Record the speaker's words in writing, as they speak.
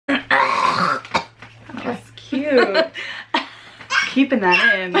cute. Keeping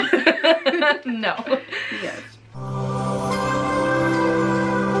that in. No. Yes.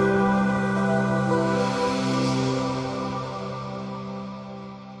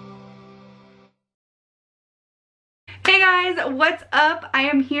 Hey guys, what's up? I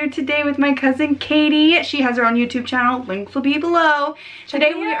am here today with my cousin Katie. She has her own YouTube channel, links will be below.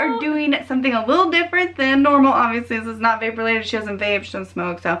 Today we are doing something a little different than normal. Obviously this is not vape related, she doesn't vape, she doesn't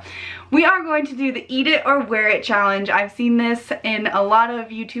smoke, so we are going to do the eat it or wear it challenge. I've seen this in a lot of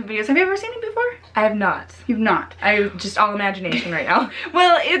YouTube videos. Have you ever seen it before? I have not. You've not? I'm just all imagination right now.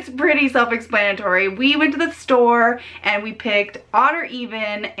 Well, it's pretty self-explanatory. We went to the store and we picked odd or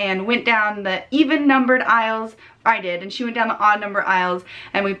even and went down the even numbered aisles. I did, and she went down the odd number aisles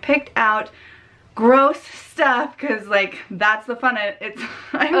and we picked out gross stuff because like that's the fun of it. It's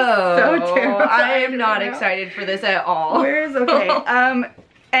I'm so terrified. I am not excited for this at all. Where's okay.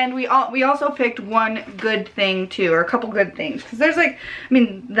 And we also picked one good thing too, or a couple good things. Cause there's like, I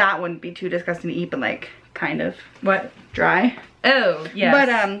mean, that wouldn't be too disgusting to eat, but like kind of what? Dry. Oh, yes.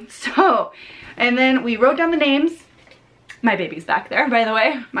 But so, and then we wrote down the names. My baby's back there, by the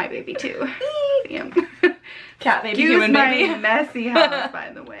way. My baby too. Damn. Cat baby, Excuse human baby. my messy house,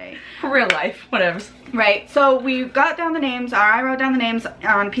 by the way. Real life, whatever. Right, so we got down the names, or I wrote down the names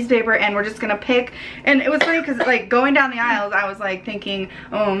on a piece of paper, and we're just gonna pick. And it was funny because like going down the aisles, I was like thinking,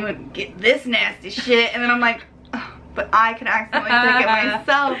 oh, I'm gonna get this nasty shit, and then I'm like, oh, but I could accidentally pick it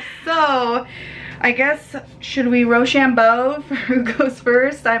myself. So I guess, should we Rochambeau for who goes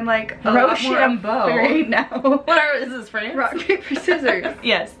first? I'm like Rochambeau right now. What is this, France? Rock, paper, scissors.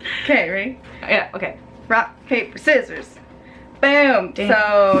 Yes. Okay, ready? Yeah, okay. Rock, paper, scissors. Boom. Damn.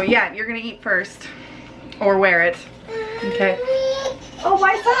 So yeah, you're gonna eat first. Or wear it. Okay. Oh,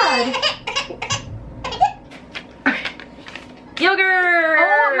 my side. Okay. Yogurt!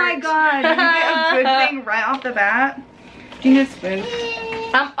 Oh my god, you get a good thing right off the bat. Do you need a spoon?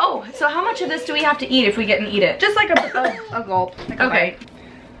 Oh, so how much of this do we have to eat if we get and eat it? Just like a gulp. Like a okay. bite.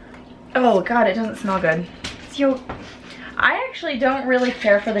 Oh god, it doesn't smell good. So, I actually don't really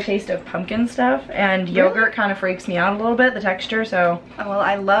care for the taste of pumpkin stuff, and yogurt kind of freaks me out a little bit, the texture, so. Oh, well,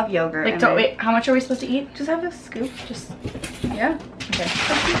 I love yogurt. Like, so, wait, how much are we supposed to eat? Just have a scoop. Just, yeah. Okay.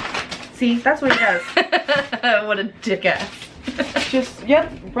 See, that's what he does. What a dick ass. Just,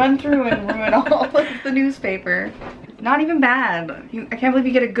 yep, run through and ruin all of the newspaper. Not even bad. I can't believe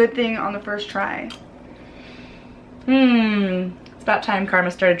you get a good thing on the first try. It's about time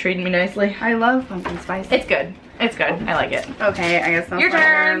Karma started treating me nicely. I love pumpkin spice. It's good. It's good. I like it. Okay, I guess that's your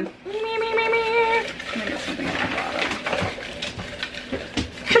turn. Me. Let me get something at the bottom.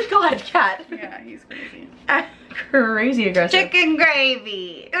 Good God, cat. Yeah, he's crazy. Crazy aggressive. Chicken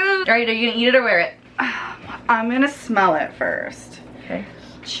gravy. Ooh. Alright, are you gonna eat it or wear it? I'm gonna smell it first. Okay.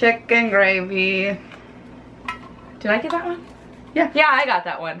 Chicken gravy. Did I get that one? Yeah. Yeah, I got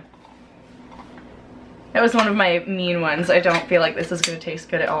that one. That was one of my mean ones. I don't feel like this is gonna taste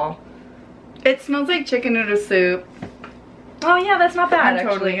good at all. It smells like chicken noodle soup. Oh yeah, that's not bad. I'm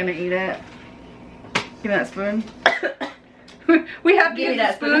totally gonna eat it. Give me that spoon. We have to use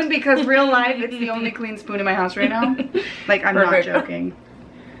that spoon because real life it's the only clean spoon in my house right now. Like I'm not joking.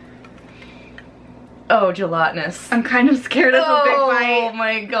 Oh, gelatinous. I'm kind of scared of a big bite. Oh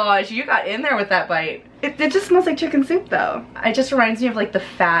my gosh, you got in there with that bite. It just smells like chicken soup though. It just reminds me of like the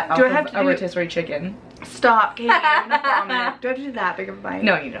fat off of a rotisserie chicken. Stop, Katie, I'm gonna vomit. Do I have to do that big of a bite?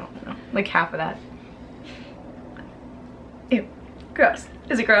 No, you don't. No. Like half of that. Ew. Gross.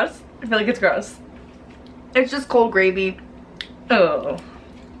 Is it gross? I feel like it's gross. It's just cold gravy. Oh.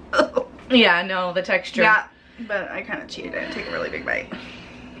 Yeah, no, the texture. Yeah, but I kind of cheated. I didn't take a really big bite.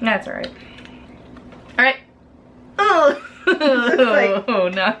 That's alright. Alright. Oh, like, oh,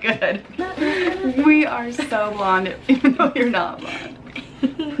 not good. We are so blonde, even though you're not blonde.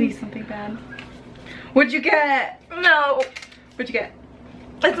 Please, something bad. What'd you get? No. What'd you get?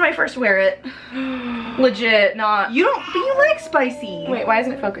 It's my first wear it. Legit, not. You don't, but you like spicy. Wait, why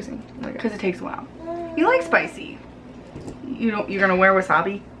isn't it focusing? Because it takes a while. You like spicy. You're gonna wear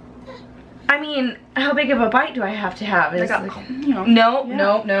wasabi? I mean, how big of a bite do I have to have? Like you know. No.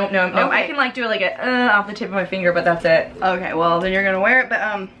 Okay. I can like do like a off the tip of my finger, but that's it. Okay, well then you're gonna wear it,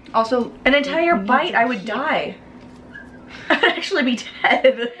 but also an entire bite, I would die. I'd actually be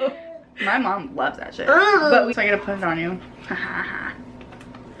dead. My mom loves that shit. But so I gotta put it on you.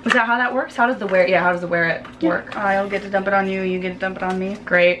 Is that how that works? How does the wear? Yeah, how does the wear it work? I'll get to dump it on you. You get to dump it on me.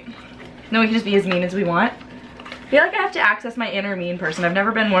 Great. No, we can just be as mean as we want. I feel like I have to access my inner mean person. I've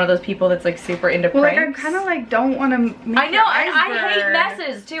never been one of those people that's like super into pranks. Like I kind of like don't want to make I know, and I hate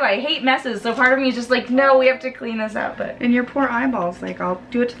messes too. I hate messes. So part of me is just like, no, we have to clean this up. But and your poor eyeballs, like I'll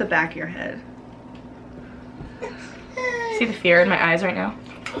do it to the back of your head. see the fear in my eyes right now?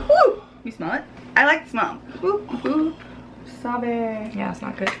 Woo! You smell it? I like the smell. Woo, woo. Sabe. Yeah, it's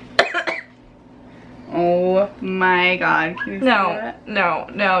not good. Oh my god. Can you see that?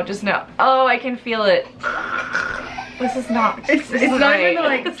 No, just no. Oh, I can feel it. This is not. It's not right. even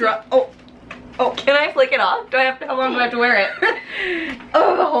like drop. Oh. Can I flick it off? How long do I have to wear it?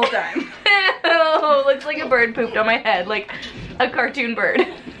 Oh, the whole time. Oh, looks like a bird pooped on my head, like a cartoon bird.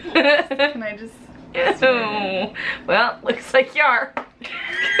 Can I just? Oh, well, looks like you are.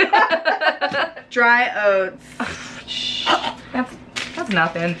 Dry oats. That's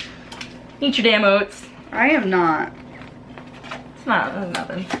nothing. Eat your damn oats. I am not. That's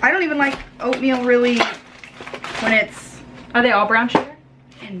nothing. I don't even like oatmeal really when it's Are they all brown sugar?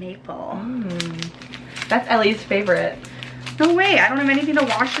 in maple. That's Ellie's favorite. No way. I don't have anything to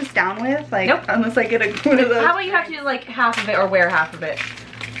wash this down with. Like, Nope. unless I get one of those. How about you have to do like half of it or wear half of it?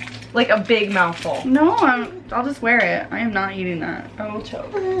 Like a big mouthful. No, I'll just wear it. I am not eating that. I will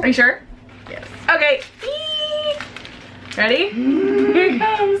choke. Are you sure? Yes. Okay. Ready? Here it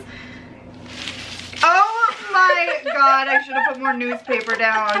comes. Oh my god, I should have put more newspaper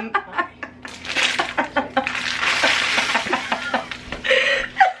down.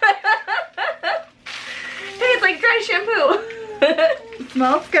 Hey, it's like dry shampoo. It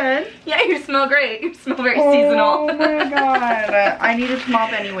smells good. Yeah, you smell great. You smell very seasonal. Oh my god. I needed to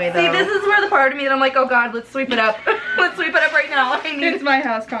mop anyway though. See, this is where the part of me that I'm like, oh god, let's sweep it up. Let's sweep it up right now. I need It's my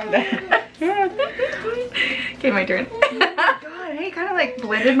house, calm down. Okay, my turn. Oh my god, hey, kind of like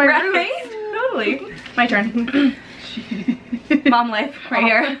blended my roots. Right? Totally. My turn. Mom life right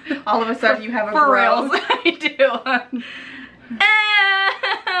here. All of a sudden you have a For growth. reals, I do.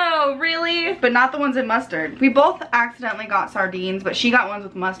 Oh, really? But not the ones in mustard. We both accidentally got sardines, but she got ones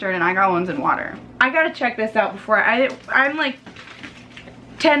with mustard and I got ones in water. I gotta check this out before I'm like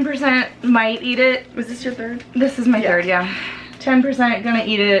 10% might eat it. Was this your third? This is my third, yeah. 10% gonna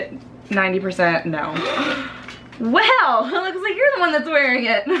eat it, 90% no. Well, it looks like you're the one that's wearing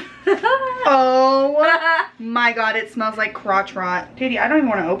it. Oh my god, it smells like crotch rot. Katie, I don't even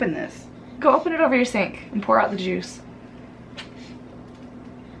want to open this. Go open it over your sink and pour out the juice.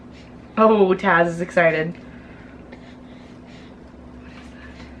 Oh, Taz is excited.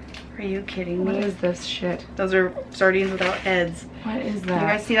 Are you kidding me? What is this shit? Those are sardines without heads. What is You that?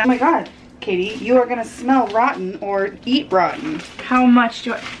 guys see that? Oh my god, Katie, you are gonna smell rotten or eat rotten. How much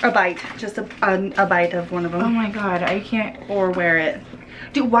do I... A bite, just a bite of one of them. Oh my god, I can't... Or wear it.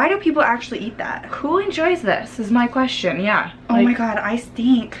 Dude, why do people actually eat that? Who enjoys this is my question, yeah. Oh Like, my god, I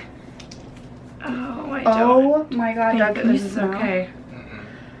stink. Oh, I don't. Oh my god, Thank Doug, this goodness, is okay.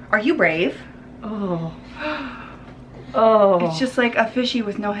 Are you brave? Oh. Oh. It's just like a fishy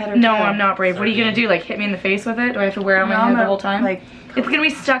with no head or No, tail. I'm not brave. What are you gonna do? Like hit me in the face with it? Do I have to wear it on my head the whole time? Like, it's gonna be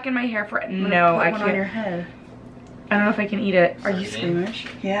stuck in my hair for no, put I one can't. on your head. I don't know if I can eat it. Are you squeamish?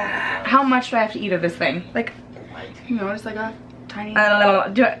 Yeah. How much do I have to eat of this thing? Like, you know, just like a tiny. I don't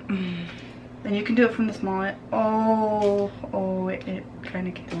know. Do I? Then you can do it from the smallest. Oh, it kind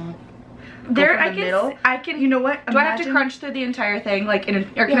of came off. There, from the middle. I can. You know what? Do I have to crunch through the entire thing, like,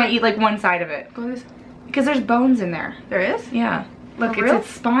 or can I eat like one side of it? Go this. Because there's bones in there. There is? Yeah. Look, For it's real? its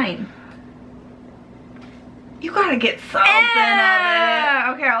spine. You gotta get something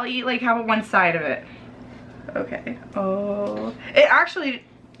of Okay, I'll eat like how about one side of it? it. Okay. Oh. It actually,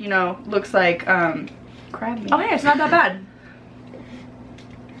 you know, looks like crab meat. Oh yeah, it's not that bad.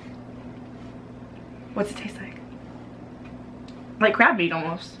 What's it taste like? Like crab meat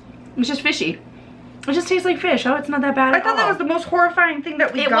almost. It's just fishy. It just tastes like fish. Oh, it's not that bad I at thought that all. was the most horrifying thing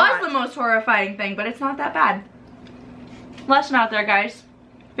that we It got. was the most horrifying thing, but it's not that bad. Lesson out there, guys.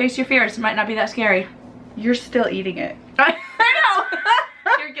 Face your fears. It might not be that scary. You're still eating it. I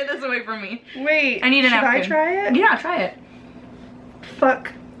know. Here, get this away from me. Wait. I need a napkin. Should I try it? Yeah, try it.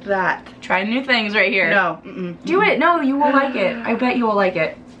 Fuck that. Try new things right here. No. Do it. No, you will like it. I bet you will like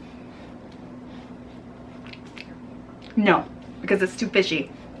it. No. Because it's too fishy.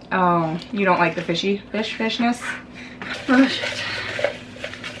 Oh, you don't like the fishness? Oh, shit.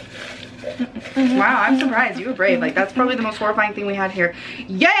 Wow, I'm surprised. You were brave. Like, that's probably the most horrifying thing we had here.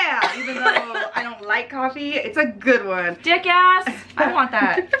 Yeah! Even though I don't like coffee, it's a good one. Dick ass! I want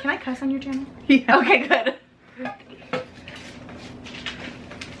that. Can I cuss on your channel? Yeah. Okay, good.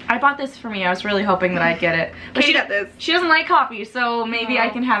 I bought this for me. I was really hoping that I'd get it. But Katie got this. She doesn't like coffee, so maybe I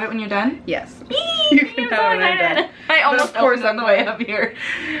can have it when you're done. Yes. You can have it when I'm done. I almost Of course opened on the way up here.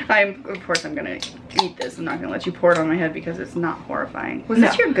 Of course I'm gonna eat this. I'm not gonna let you pour it on my head because it's not horrifying. Was No.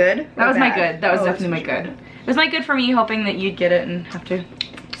 this your good? That was my bad? good. That was Oh, definitely my this was your good. It was my good for me, hoping that you'd get it and have to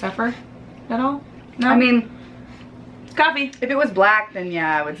suffer at all. No, I mean, it's coffee. if it was black, then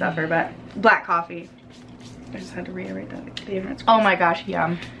yeah, I would suffer, but black coffee. I just had to reiterate that. Oh my gosh,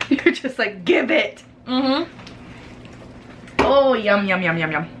 yum. You're just like, give it. Mm-hmm. Oh, yum, yum, yum,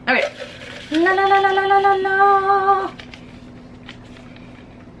 yum, yum. Okay. La la la la la la la la.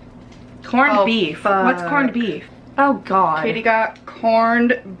 Corned beef. Fuck. What's corned beef? Oh god. Katie got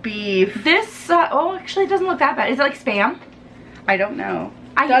corned beef. This, oh, actually it doesn't look that bad. Is it like Spam? I don't know.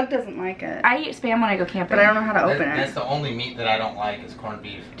 Doug doesn't like it. I eat Spam when I go camping. But I don't know how to open it. That's the only meat that I don't like is corned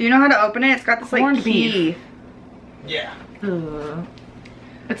beef. Do you know how to open it? It's got this Corned like key. beef. Yeah. Ugh.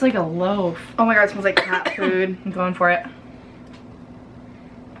 It's like a loaf. Oh my god, it smells like cat food. I'm going for it.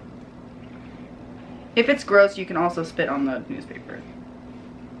 If it's gross, you can also spit on the newspaper.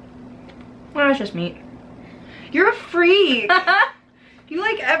 Well, it's just meat. You're a freak. You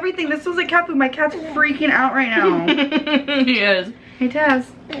like everything. This smells like cat food. My cat's freaking out right now. He is. Hey, Taz.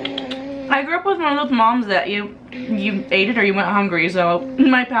 I grew up with one of those moms that you ate it or you went hungry, so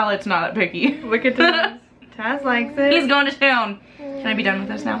my palate's not that picky. Look at Taz. Taz likes it. He's going to town. Can I be done with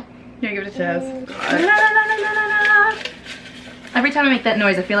this now? Yeah, give it to Taz. La, la, la, la, la, la. Every time I make that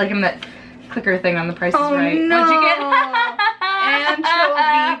noise, I feel like I'm that clicker thing on The Price is Right. No. What'd you get?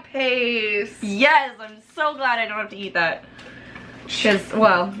 Anchovy paste. Yes, I'm so glad I don't have to eat that. Because,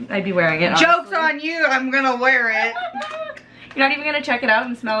 well, I'd be wearing it. Joke's honestly. on you. I'm gonna wear it. You're not even gonna check it out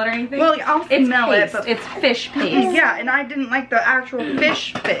and smell it or anything? Well, I'll it's smell paste. it, but It's fish paste. yeah, and I didn't like the actual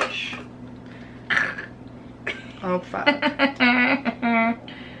fish. Oh fuck. How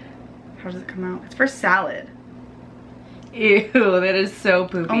does it come out? It's for salad. Ew, that is so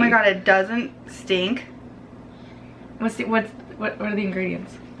poopy. Oh my god, it doesn't stink. What are the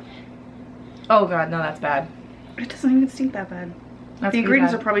ingredients? Oh god, no, that's bad. It doesn't even stink that bad. That's The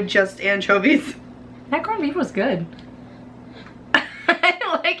ingredients bad. are probably just anchovies. That corned beef was good.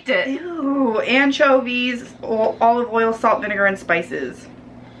 I liked it. Ew, anchovies, olive oil, salt, vinegar, and spices.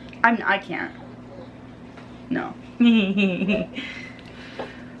 I can't. No.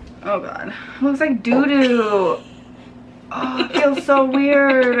 Oh god. It looks like doo-doo. Oh, it feels so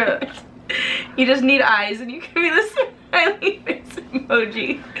weird. You just need eyes and you can be the smiley face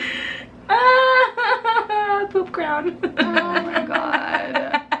emoji. Ah, poop crown. Oh my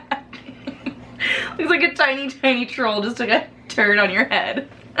god. Looks like a tiny, tiny troll just took a turn on your head.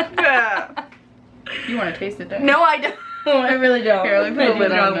 Yeah. You want to taste it, don't you? No, I don't. I really don't. Here, let me put a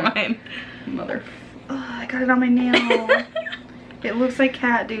lid on it. mine. Mother. Oh, I got it on my nail. It looks like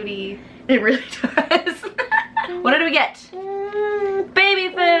cat duty. It really does. What did we get? Baby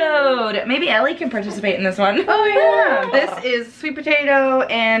food. Maybe Ellie can participate in this one. Oh yeah. This is sweet potato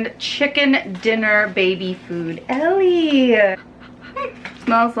and chicken dinner baby food. Ellie.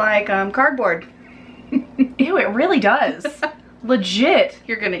 Smells like cardboard. Ew, it really does. Legit.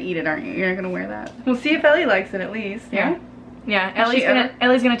 You're gonna eat it, aren't you? You're not gonna wear that. We'll see if Ellie likes it at least. Yeah. Yeah,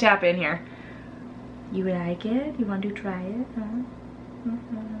 Ellie's gonna tap in here. You like it? You want to try it? Huh?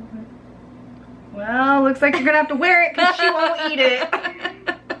 Well, looks like you're gonna have to wear it because she won't eat it.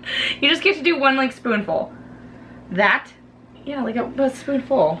 You just get to do one like spoonful. That? Yeah, like a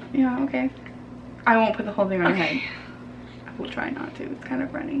spoonful. Yeah, okay. I won't put the whole thing on your head. I will try not to. It's kind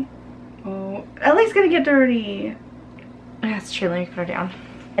of runny. Oh, Ellie's gonna get dirty. That's true. Let me put her down.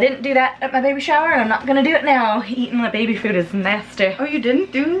 I didn't do that at my baby shower, and I'm not gonna do it now. Eating my baby food is nasty. Oh, you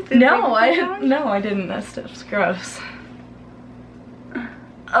didn't do the No, baby food? No, I didn't. That stuff's gross.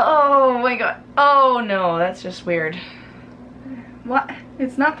 Oh my god. Oh no, that's just weird. What?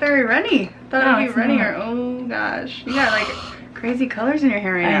 It's not very runny. Thought No, it'd it's be runnier. not. Oh gosh. You got like crazy colors in your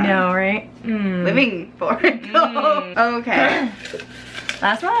hair right now. I know, right? Mm. Living for it. Mm. Okay.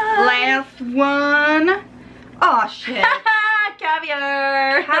 Last one. Last one. Oh shit.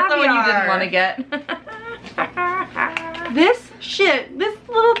 Caviar. That's the one you didn't want to get. This shit, this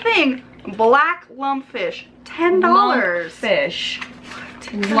little thing, black lumpfish, $10. Lumpfish.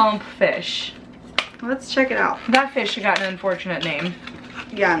 Lumpfish. Let's check it out. That fish got an unfortunate name.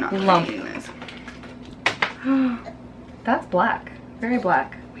 Yeah, I'm not Lump. eating this. That's black. Very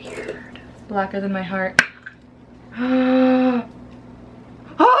black. Weird. It's blacker than my heart.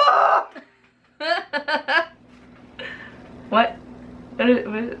 What? What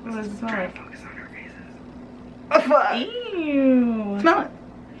does it smell like? Focus on our faces. Oh, fuck. Ew. Smell it.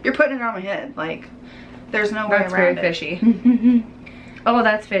 You're putting it on my head. Like, there's no way That's around very it. fishy. Oh,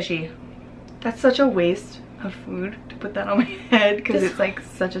 that's fishy. That's such a waste of food to put that on my head because it's like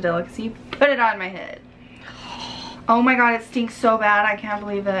such a delicacy. Put it on my head. Oh my god, it stinks so bad. I can't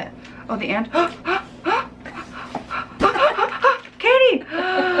believe it. Oh, the ant. Katie!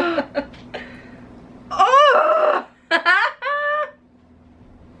 Oh!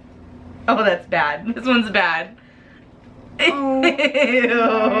 Oh, that's bad. This one's bad. Oh, Ew.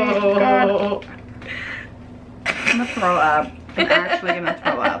 God. gonna throw up. I'm actually gonna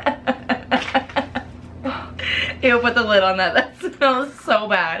throw up. Ew, put the lid on that. That smells so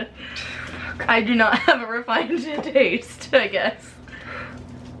bad. I do not have a refined taste, I guess.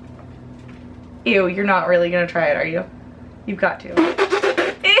 Ew, you're not really gonna try it, are you? You've got to. Ew.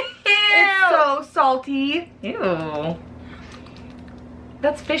 It's so salty. Ew.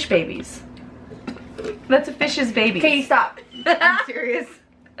 That's fish babies. That's a fish's baby. Katie, stop. I'm serious.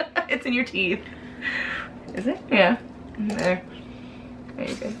 It's in your teeth. Is it? Yeah. There. There,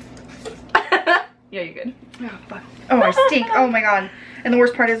 you're good. Yeah, you're good. Oh, fuck. Oh, I stink. Oh my god. And the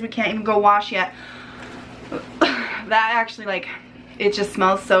worst part is we can't even go wash yet. That actually, like, it just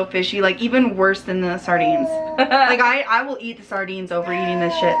smells so fishy. Like, even worse than the sardines. Like, I will eat the sardines over eating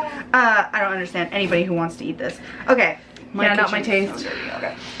this shit. I don't understand anybody who wants to eat this. Okay. Yeah, not my kitchen is taste. so dirty.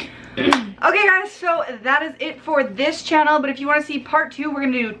 Okay. Okay guys, so that is it for this channel, but if you want to see part 2, we're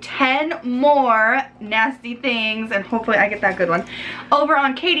going to do 10 more nasty things, and hopefully I get that good one, over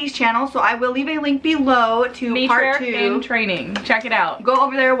on Katie's channel, so I will leave a link below to Matriarch part 2. in training. Check it out. Go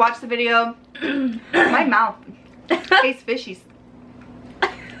over there, watch the video. My mouth tastes fishy.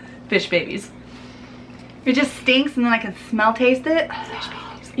 Fish babies. It just stinks and then I can taste it. Fish babies.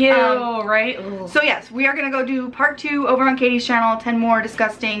 Ew, right? Ugh. So yes, we are gonna go do part 2 over on Katie's channel. 10 more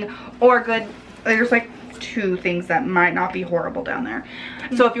disgusting or good. There's like 2 things that might not be horrible down there.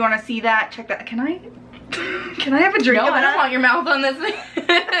 So if you want to see that, check that. Can I have a drink? No, of I that? don't want your mouth on this.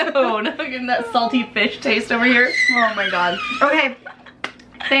 Oh, no, getting that salty fish taste over here. Oh my god. Okay.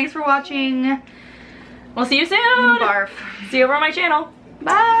 Thanks for watching. We'll see you soon. Barf. See you over on my channel.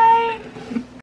 Bye.